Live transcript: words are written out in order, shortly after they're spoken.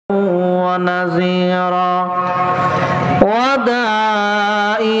ونذيرا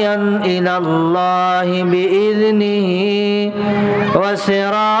وداعيا إلى الله بإذنه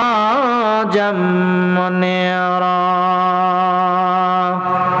وسراجا منيرا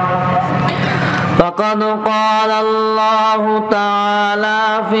فقد قال الله تعالى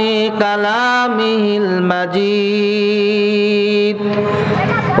في كلامه المجيد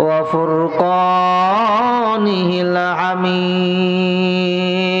وفرقانه الحميد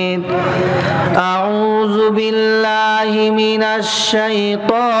أعوذ بالله من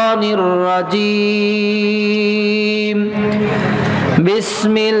الشيطان الرجيم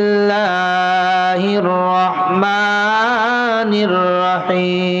بسم الله الرحمن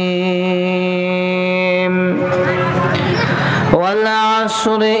الرحيم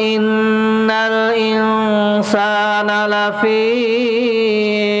والعصر إن الإنسان لفي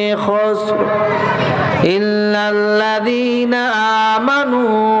خسر إلا الذين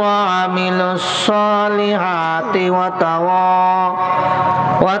آمنوا وعملوا الصالحات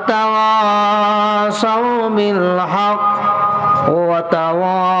وتواصوا بالحق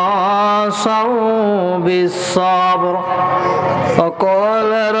وتواصوا بالصبر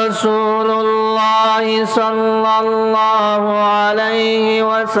وقال رسول الله صلى الله عليه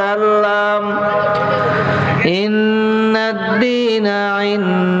وسلم إن الدين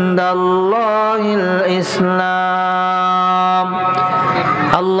عند الله الإسلام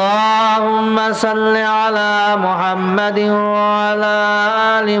اللهم صل على محمد وعلى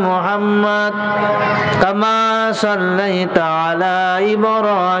آل محمد كما صليت على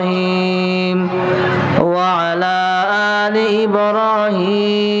إبراهيم وعلى آل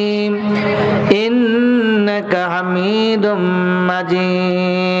إبراهيم إنك حميد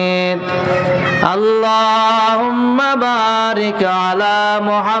مجيد اللهم بارك على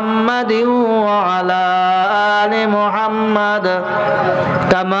محمد وعلى آل محمد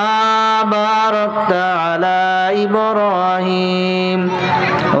كما باركت على إبراهيم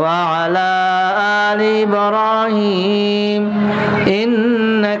وعلى آل إبراهيم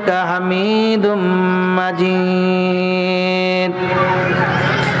إنك حميد مجيد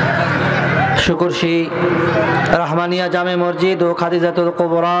শুকরশী রহমানিয়া জামে মসজিদ ও খাদিজাতুল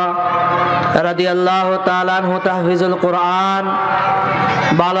কুবরা রাদিয়াল্লাহু তাআলা আনহু তাহফিজুল কোরআন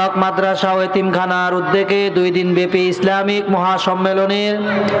বালক মাদ্রাসা ও এতিমখানার উদ্যোগে 2 দিন ব্যাপী ইসলামিক মহাসম্মেলনের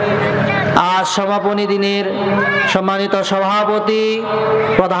আজ সমাপনী দিনের সম্মানিত সভাপতি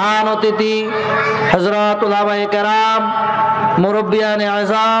প্রধান অতিথি হযরত উলামায়ে কেরাম মুরব্বিয়ানে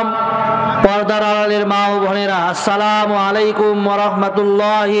আযম পর্দার আড়ালের মা ও বোনেরা আসসালামু আলাইকুম ওয়া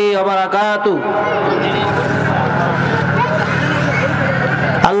রাহমাতুল্লাহি ওয়া বারাকাতুহু।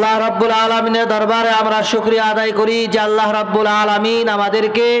 আল্লাহ রাব্বুল আলামিনের দরবারে আমরা শুকরিয়া আদায় করি যে আল্লাহ রাব্বুল আলামিন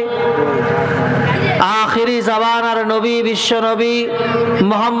আমাদেরকে আখিরি জামানার নবী বিশ্ব নবী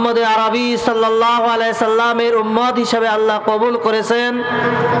মুহাম্মদ আরবি সাল্লাল্লাহু আলাইহি সাল্লামের উম্মত হিসেবে আল্লাহ কবুল করেছেন।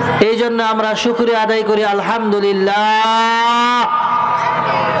 এই জন্য আমরা শুকরিয়া আদায় করি আলহামদুলিল্লাহ।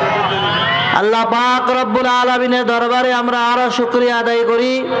 আল্লাহ পাক রব্বুল আলামিনের দরবারে আমরা আরো শুকরিয়া আদায়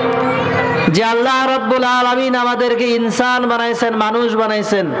করি যে আল্লাহ রব্বুল আলামিন আমাদেরকে ইনসান বানাইছেন, মানুষ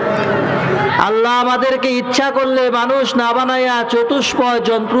বানাইছেন। আল্লাহ আমাদেরকে ইচ্ছা করলে মানুষ না বানাইয়া চতুষ্পদ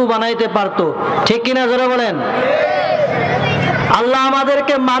জন্তু বানাইতে পারতো, ঠিক কিনা জোরে বলেন। আল্লাহ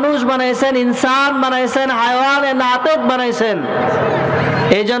আমাদেরকে মানুষ বানাইছেন, ইনসান বানাইছেন, হায়াওয়ানে নাতিক বানাইছেন।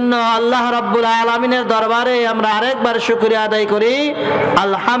 এই জন্য আল্লাহ রাব্বুল আলামিনের দরবারে আমরা আরেকবার শুকরিয়া আদায় করি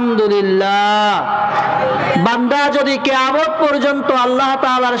আলহামদুলিল্লাহ। বান্দা যদি কিয়ামত পর্যন্ত আল্লাহ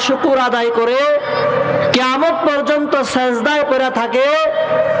তাআলার শুকর আদায় করে কিয়ামত পর্যন্ত সিজদায় পড়ে থাকে,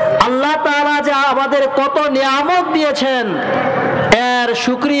 আল্লাহ তাআলা যে আমাদের কত নিয়ামত দিয়েছেন এর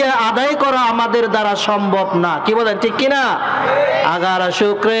শুকরিয়া আদায় করা আমাদের দ্বারা সম্ভব না, কি বলেন ঠিক কিনা। আগার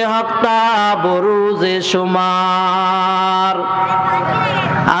শুক্রে হক্তা বরুজে সুমার,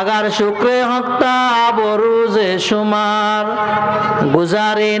 আগার শুক্রে হক্তা বরুজে সুমার,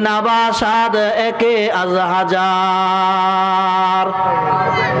 গুজারি নাবাসাদ একে আজ হাজার।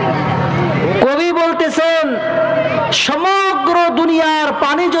 কবি বলতেছেন সমগ্র দুনিয়ার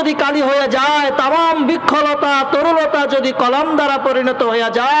পানি যদি কালি হয়ে যায়, তাম বৃক্ষলতা তরুলতা যদি কলম দ্বারা পরিণত হয়ে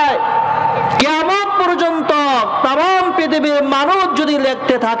যায়, কিয়ামত পর্যন্ত তাম পৃথিবীর মানুষ যদি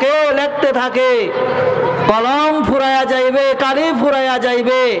লিখতে থাকে কলম ফুরাইয়া যাইবে, কালি ফুরাইয়া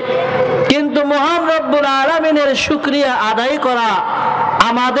যাইবে, কিন্তু মহান রব্বুল আলামিনের শুকরিয়া আদায় করা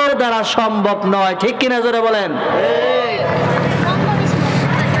আমাদের দ্বারা সম্ভব নয়, ঠিক কিনা জোরে বলেন।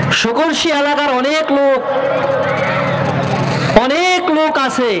 শুকরশী এলাকার অনেক লোক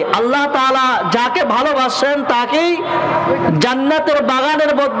আছে, আল্লাহ তাআলা যাকে ভালোবাসেন তাকেই জান্নাতের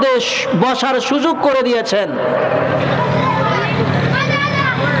বাগানের মধ্যে বসার সুযোগ করে দিয়েছেন।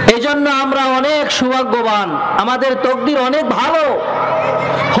 জন্য আমরা অনেক সৌভাগ্যবান, আমাদের তকদির অনেক ভালো।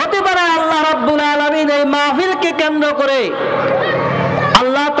 হতে পারে আল্লাহ রাব্বুল আলামিন এই মাহফিলকে কেন্দ্র করে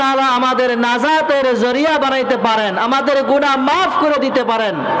আল্লাহ তাআলা আমাদের নাজাতের জরিয়া বানাইতে পারেন, আমাদের গুনাহ মাফ করে দিতে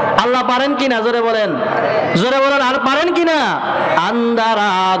পারেন। আল্লাহ পারেন কিনা জোরে বলেন, জোরে বলেন, আর পারেন কিনা? আন্দার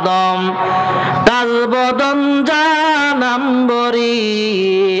আদম তাজবদন জানাম্বরি,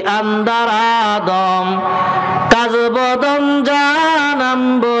 আন্দার আদম তাজবদন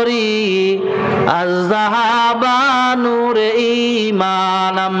জানাম্বরি, আযহাবানুর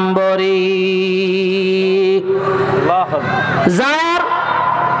ঈমানাম্বরি। যার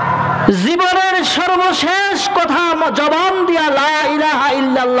জীবনের সর্বশেষ কথা জবান দিয়া লা ইলাহা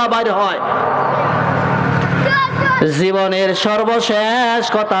ইল্লাল্লাহ বাইর হয়, জীবনের সর্বশেষ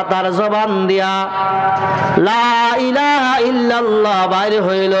কথা তার জবান দিয়া লা ইলাহা ইল্লাল্লাহ বাইর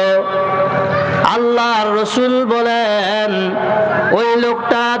হইল, আল্লাহর রাসূল বলেন ওই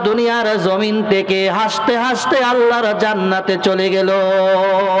লোকটা দুনিয়ার জমিন থেকে হাসতে হাসতে আল্লাহর জান্নাতে চলে গেল।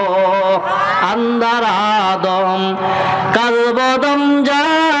 আন্দার আদম কালবদম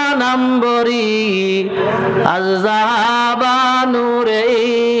জানাম্বরি, আযহাবানুরে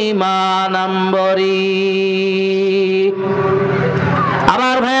ঈমানাম্বরি।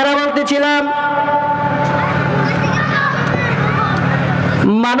 আবার ভাইয়েরা বলতেছিলাম,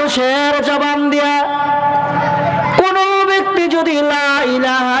 মানুষের জবান দিয়া কোন ব্যক্তি যদি লা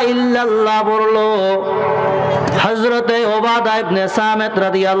ইলাহা ইল্লাল্লাহ বললো, হযরতে উবাদা ইবনে সামিত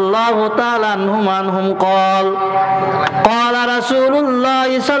রাদিয়াল্লাহু তাআলা আনহুম قال قال رسول الله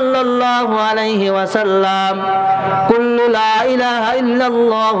صلى الله عليه وسلم كل لا اله الا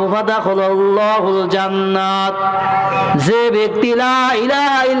الله فدخل الله الجنه। যে ব্যক্তি লা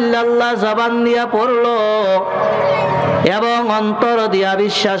ইলাহা ইল্লাল্লাহ জবান দিয়া পড়লো এবং অন্তর দিয়া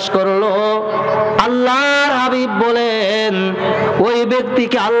বিশ্বাস করলো, আল্লাহর হাবিব বলেন ওই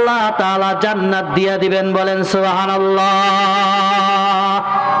ব্যক্তিকে আল্লাহ তাআলা জান্নাত দিয়া দিবেন। বলেন সুবহানাল্লাহ।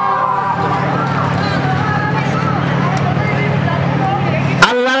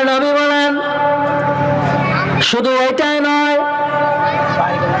 আল্লাহর নবী বলেন শুধু এটাই নয়,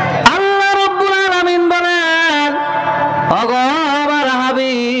 আল্লাহ রাব্বুল আলামিন বলেন ওগো আমার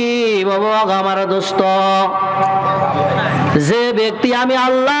হাবিব, ওগো আমার দোস্ত, যে ব্যক্তি আমি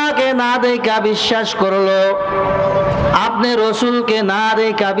আল্লাহকে না দেখা বিশ্বাস করলো, আপনি রসুলকে না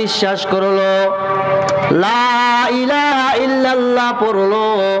দেখা বিশ্বাস করলো, লা ইলাহা ইল্লাল্লাহ পড়লো,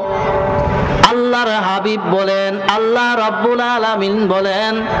 আল্লাহর হাবিব বলেন, আল্লাহ রাব্বুল আলামিন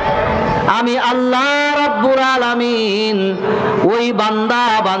বলেন আমি আল্লাহ রাব্বুল আলামিন ওই বান্দা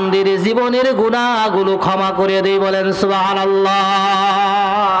বান্দির জীবনের গুনাহগুলো ক্ষমা করে দেই। বলেন সুবহানাল্লাহ।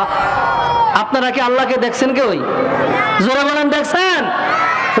 আপনারা কি আল্লাহকে দেখছেন? কেউ জোরে বলেন দেখছেন?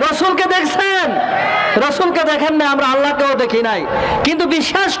 রসুলকে দেখছেন? রসুলকে দেখেন না, আমরা আল্লাহকেও দেখি নাই, কিন্তু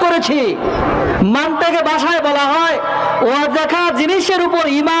বিশ্বাস করেছি। মানটাকে ভাষায় বলা হয় ও দেখা জিনিসের উপর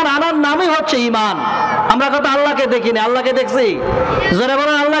ঈমান আনার নামই হচ্ছে ঈমান। আমরা কত আল্লাহকে দেখি না, আল্লাহকে দেখছি? জোরে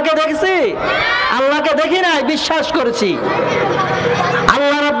বলেন আল্লাহকে দেখছি? আল্লাহকে দেখি নাই, বিশ্বাস করেছি।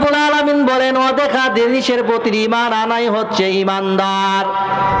 আল্লাহ রাব্বুল আলামিন বলেন ও দেখা জিনিসের প্রতি ঈমান আনাই হচ্ছে ঈমানদার,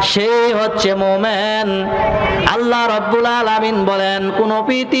 সে হচ্ছে মুমিন। আল্লাহ রাব্বুল আলামিন বলেন কোন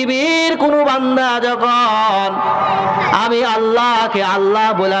পৃথিবীর কোন বান্দা যখন আমি আল্লাহকে আল্লাহ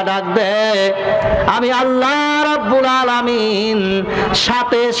বলে ডাক দে, আমি আল্লাহ রাব্বুল আলামিন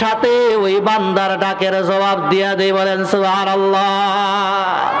সাথে সাথে ওই বান্দার ডাকের জবাব দিয়া দেই। বলেন সুবহানাল্লাহ।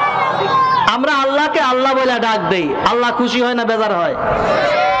 আমরা আল্লাহকে আল্লাহ বলে ডাক দেই, আল্লাহ খুশি হয় না বেজার হয়?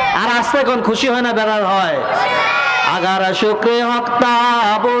 আর আজকে কোন খুশি হয় না বেজার হয়? আগার শুক্রে হক্তা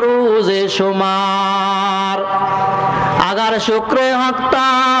বরুজে সুমার, আগার শুক্রে হক্তা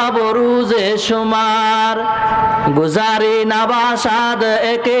বরুজে সুমার, গুজারি নবাসাদ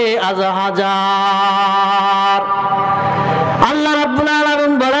একে আজ হাজার। আল্লাহ রাব্বুল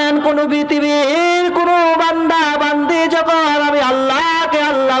আলামিন বলেন কোন পৃথিবীর কোন বান্দা বান্দি যখন আমি আল্লাহকে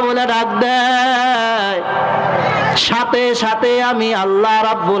আল্লাহ বলে ডাক দেয়, সাথে সাথে আমি আল্লাহ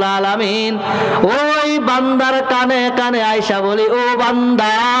রাব্বুল আলামিন ওই বান্দার কানে কানে আয়সা বলি ও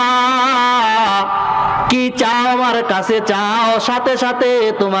বান্দা কি চাও আমার কাছে চাও, সাথে সাথে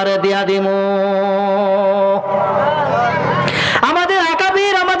তোমারে দিয়া দিমু। আমাদের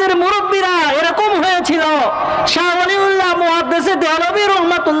আকাবির আমাদের মুরব্বীরা এরকম হয়েছিল। শাহ ওলিউল্লাহ মুহাদ্দিসে দেহলভী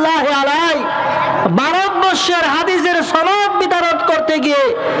রাহমাতুল্লাহি আলাইহি ভারতবর্ষের হাদিসের সনদ বিতরণ করতে গিয়ে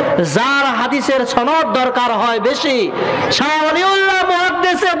যার হাদিসের সনদ দরকার হয় বেশি, শাহ ওলিউল্লাহ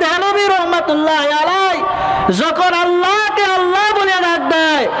মুহাদ্দিসে দেহলভী রাহমাতুল্লাহি আলাইহি যখন আল্লাহকে আল্লাহ বলে ডাক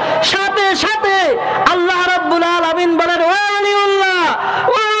দেয়, সাথে সাথে আল্লাহ রাব্বুল আলামিন বলেন ও ওলিউল্লাহ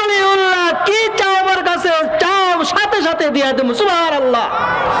কি চাও আমার কাছে চাও, সাথে সাথে দিয়ে দেব। সুবহানাল্লাহ।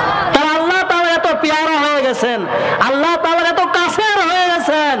 গেছেন, আল্লাহ তাআলার এত কাছের হয়ে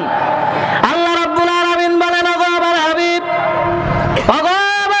গেছেন। আল্লাহ রাব্বুল আলামিন বলেন, ওগো আমার হাবিব, ওগো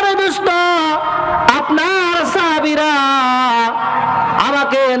আমার দোস্ত, আপনার সাহাবীরা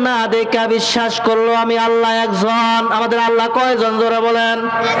আমাকে না দেখে বিশ্বাস করলো আমি আল্লাহ একজন। আমাদের আল্লাহ কয়জন? জোরে বলেন।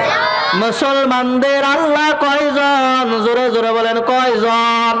 মুসলমানদের আল্লাহ কয়জন? জোরে জোরে বলেন,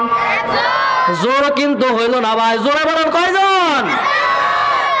 কয়জন? জোর কিন্তু হইল না ভাই, জোরে বলেন কয়জন?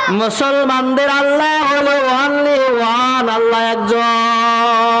 মুসলমানদের আল্লাহ হলো ওয়ানলি ওয়ান, আল্লাহ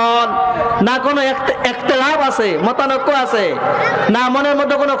একজন। না কোনো ইখতিলাফ আছে, মতানৈক্য আছে, না মনের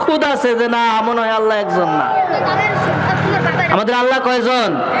মধ্যে কোনো খুঁত আছে যে না মনে হয় আল্লাহ একজন না। আমাদের আল্লাহ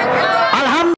কয়জন? আল্লাহ